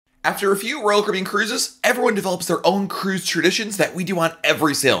After a few Royal Caribbean cruises, everyone develops their own cruise traditions that we do on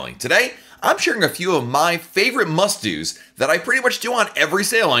every sailing. Today, I'm sharing a few of my favorite must-dos that I pretty much do on every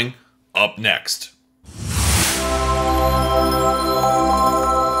sailing, up next.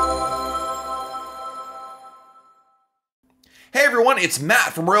 Hey everyone, it's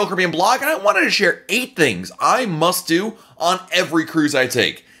Matt from Royal Caribbean Blog, and I wanted to share 8 things I must do on every cruise I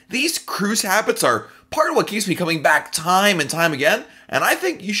take. These cruise habits are part of what keeps me coming back time and time again, and I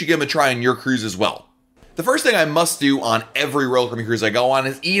think you should give them a try on your cruise as well. The first thing I must do on every Royal Caribbean cruise I go on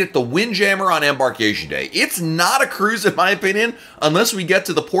is eat at the Windjammer on embarkation day. It's not a cruise in my opinion unless we get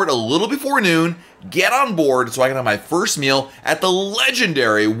to the port a little before noon, get on board so I can have my first meal at the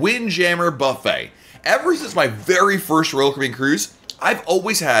legendary Windjammer buffet. Ever since my very first Royal Caribbean cruise, I've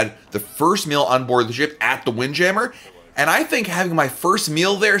always had the first meal on board the ship at the Windjammer, and I think having my first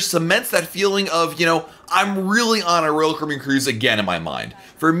meal there cements that feeling of, I'm really on a Royal Caribbean cruise again in my mind.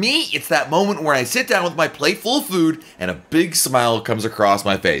 For me, it's that moment where I sit down with my plate full of food and a big smile comes across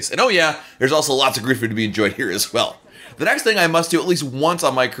my face. And oh yeah, there's also lots of great food to be enjoyed here as well. The next thing I must do at least once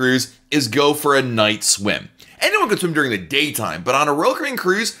on my cruise is go for a night swim. Anyone can swim during the daytime, but on a Royal Caribbean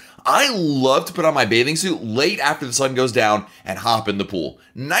cruise, I love to put on my bathing suit late after the sun goes down and hop in the pool.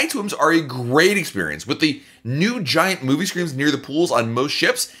 Night swims are a great experience. With the new giant movie screens near the pools on most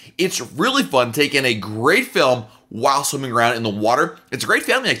ships, it's really fun taking a great film while swimming around in the water. It's a great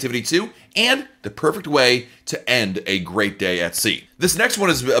family activity too, and the perfect way to end a great day at sea. This next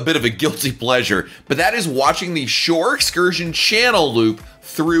one is a bit of a guilty pleasure, but that is watching the Shore Excursion channel loop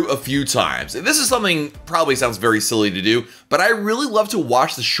through a few times. This is something probably sounds very silly to do, but I really love to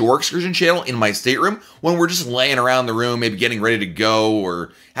watch the Shore Excursion channel in my stateroom when we're just laying around the room, maybe getting ready to go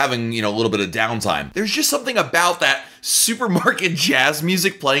or having, a little bit of downtime. There's just something about that supermarket jazz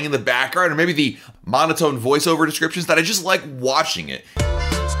music playing in the background, or maybe the monotone voiceover descriptions, that I just like watching it.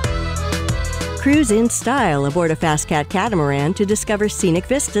 Cruise in style aboard a Fast Cat catamaran to discover scenic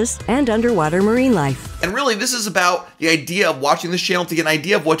vistas and underwater marine life. And really, this is about the idea of watching this channel to get an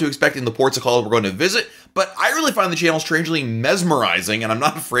idea of what to expect in the ports of call we're going to visit, but I really find the channel strangely mesmerizing, and I'm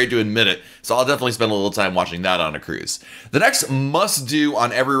not afraid to admit it, so I'll definitely spend a little time watching that on a cruise. The next must-do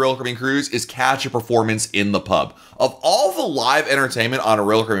on every Royal Caribbean cruise is catch a performance in the pub. Of all the live entertainment on a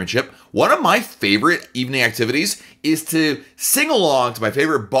Royal Caribbean ship, one of my favorite evening activities is to sing along to my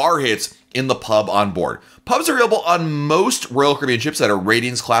favorite bar hits in the pub on board. Pubs are available on most Royal Caribbean ships that are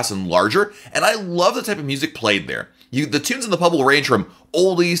Radiance class and larger, and I love the type of music played there. The tunes in the pub will range from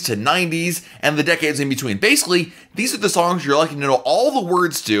oldies to 90s and the decades in between. Basically, these are the songs you're likely to know all the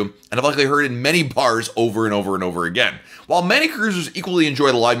words to and have likely heard in many bars over and over and over again. While many cruisers equally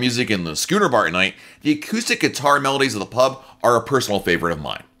enjoy the live music in the schooner bar at night, the acoustic guitar melodies of the pub are a personal favorite of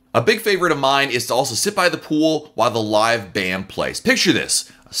mine. A big favorite of mine is to also sit by the pool while the live band plays. Picture this.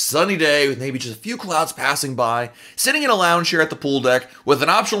 A sunny day with maybe just a few clouds passing by, sitting in a lounge chair at the pool deck with an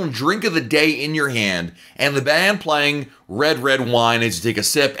optional drink of the day in your hand, and the band playing Red Red Wine as you take a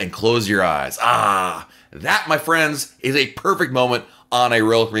sip and close your eyes. Ah, that, my friends, is a perfect moment on a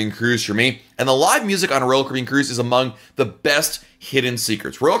Royal Caribbean cruise for me, and the live music on a Royal Caribbean cruise is among the best hidden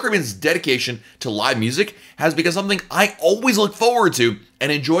secrets. Royal Caribbean's dedication to live music has become something I always look forward to,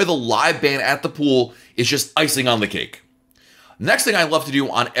 and enjoy the live band at the pool is just icing on the cake. Next thing I love to do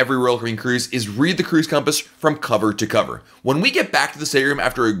on every Royal Caribbean cruise is read the cruise compass from cover to cover. When we get back to the stateroom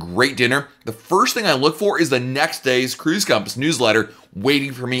after a great dinner, the first thing I look for is the next day's cruise compass newsletter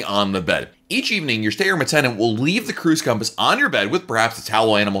waiting for me on the bed. Each evening, your stateroom attendant will leave the cruise compass on your bed with perhaps a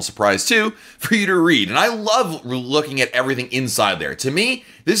towel animal surprise too for you to read. And I love looking at everything inside there. To me,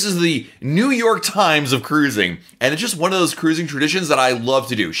 this is the New York Times of cruising, and it's just one of those cruising traditions that I love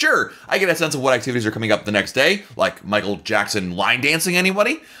to do. Sure, I get a sense of what activities are coming up the next day, like Michael Jackson line dancing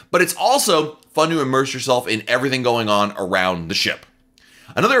anybody, but it's also fun to immerse yourself in everything going on around the ship.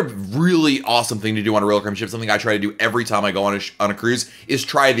 Another really awesome thing to do on a Royal Caribbean ship, something I try to do every time I go on a cruise, is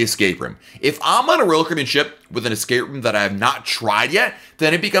try the escape room. If I'm on a Royal Caribbean ship with an escape room that I have not tried yet,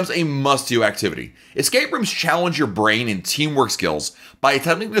 then it becomes a must-do activity. Escape rooms challenge your brain and teamwork skills by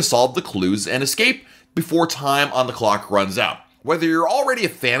attempting to solve the clues and escape before time on the clock runs out. Whether you're already a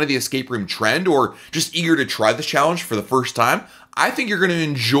fan of the escape room trend or just eager to try this challenge for the first time, I think you're going to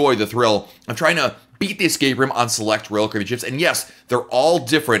enjoy the thrill of trying to beat the escape room on select Royal Caribbean ships, and yes, they're all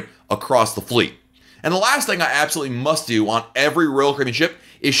different across the fleet. And the last thing I absolutely must do on every Royal Caribbean ship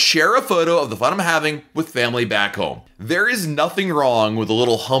is share a photo of the fun I'm having with family back home. There is nothing wrong with a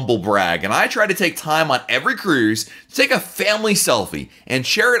little humble brag, and I try to take time on every cruise to take a family selfie and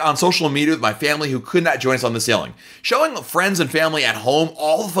share it on social media with my family who could not join us on the sailing. Showing friends and family at home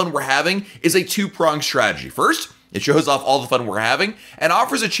all the fun we're having is a two-pronged strategy. First, It shows off all the fun we're having and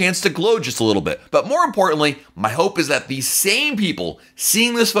offers a chance to glow just a little bit. But more importantly, my hope is that these same people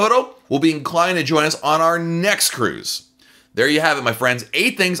seeing this photo will be inclined to join us on our next cruise. There you have it, my friends.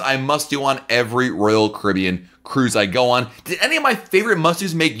 8 things I must do on every Royal Caribbean cruise I go on. Did any of my favorite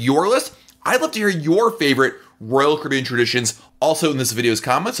must-dos make your list? I'd love to hear your favorite Royal Caribbean traditions also in this video's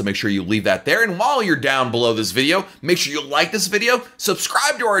comments, so make sure you leave that there. And while you're down below this video, make sure you like this video,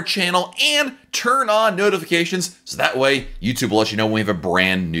 subscribe to our channel, and turn on notifications so that way YouTube will let you know when we have a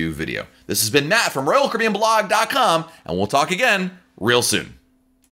brand new video. This has been Matt from RoyalCaribbeanBlog.com, and we'll talk again real soon.